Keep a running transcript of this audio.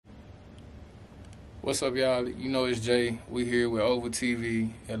What's up, y'all? You know it's Jay. We here with Over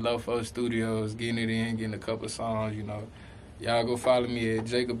TV and Lofo Studios, getting it in, getting a couple of songs. Y'all go follow me at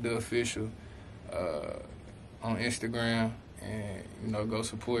Jacob the Official on Instagram, and go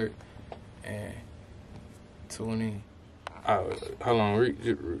support and tune in. Hold on, redo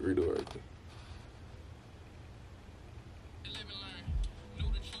it right there.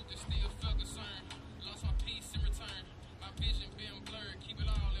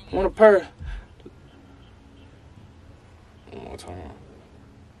 Want a pair? One more time.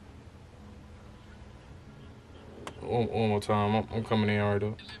 One more time. I'm coming in right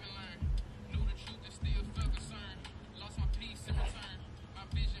though.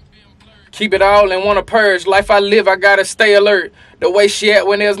 Keep it all and wanna purge. Life I live, I gotta stay alert. The way she act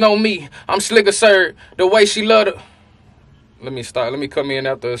when there's no me, I'm slick absurd. The way she love it. Let me stop. Let me come in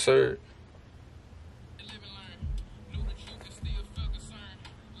after absurd.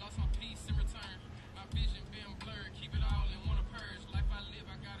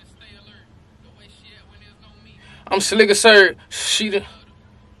 I'm slick absurd.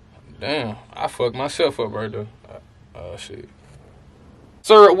 Damn, I fucked myself up right there. Shit.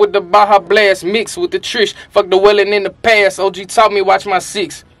 Syrup with the Baja Blast mixed with the Trish. Fuck the Welling in the past. OG taught me watch my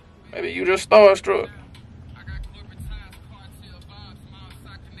six. Maybe you just starstruck.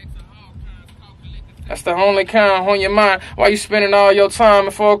 That's the only kind on your mind. Why you spending all your time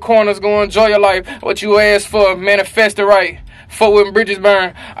in four corners? Go enjoy your life. What you asked for, manifest it right. Fuck when bridges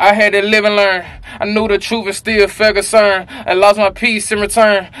burn. I had to live and learn. I knew the truth and still felt concern. I lost my peace in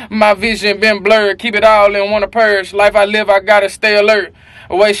return. My vision been blurred. Keep it all in one purge. Life I live, I gotta stay alert.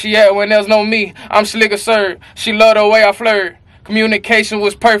 The way she at when there's no me, I'm slick absurd. She loved the way I flirt. Communication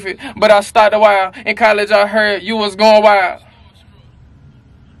was perfect, but I stopped a while. In college I heard you was going wild.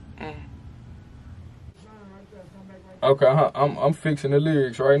 Okay, I'm fixing the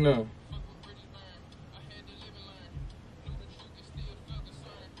lyrics right now.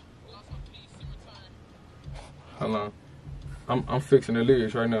 Hold on. I'm fixing the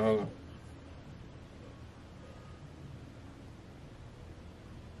lyrics right now. Hold on.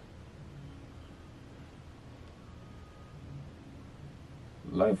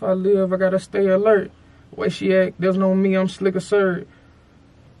 Life I live, I gotta stay alert. The way she act, there's no me, I'm slick absurd.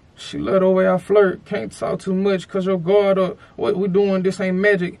 She love the way I flirt. Can't talk too much cause your guard up. What we doing, this ain't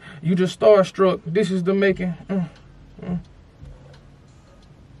magic. You just starstruck. This is the making.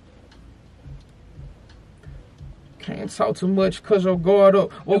 Can't talk too much cause your guard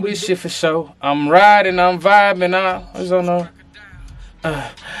up. What we shit for show? I'm riding, I'm vibing. I don't know.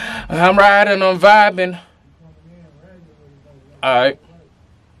 I'm riding, I'm vibing. Alright.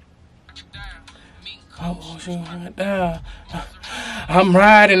 I'm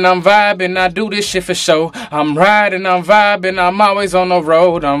riding, I'm vibing, I do this shit for show. I'm riding, I'm vibing, I'm always on the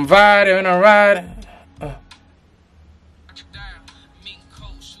road. I'm riding, I'm riding.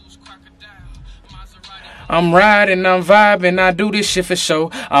 I'm riding, I'm vibing, I do this shit for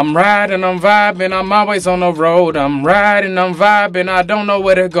show. I'm riding, I'm vibing, I'm always on the road. I'm riding, I'm vibing, I don't know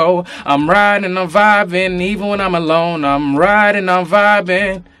where to go. I'm riding, I'm vibing, even when I'm alone. I'm riding, I'm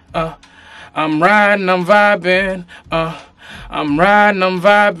vibing, I'm riding, I'm vibing, I'm riding, I'm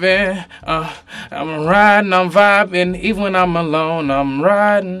vibing, I'm riding, I'm vibing, even when I'm alone. I'm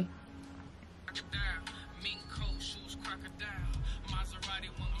riding.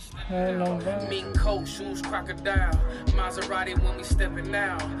 Mink coat, shoes, crocodile, Maserati when we stepping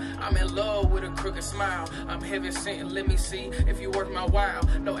out. I'm in love with a crooked smile. I'm heaven sent, let me see if you worth my while.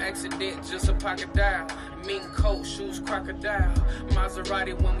 No accident, just a pocket dial. Mink coat, shoes, crocodile,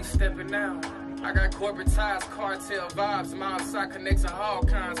 Maserati when we stepping out. I got corporate ties, cartel vibes, my outside connects to all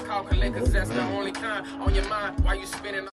kinds. Call collect, cause that's the only kind on your mind. Why you spinning?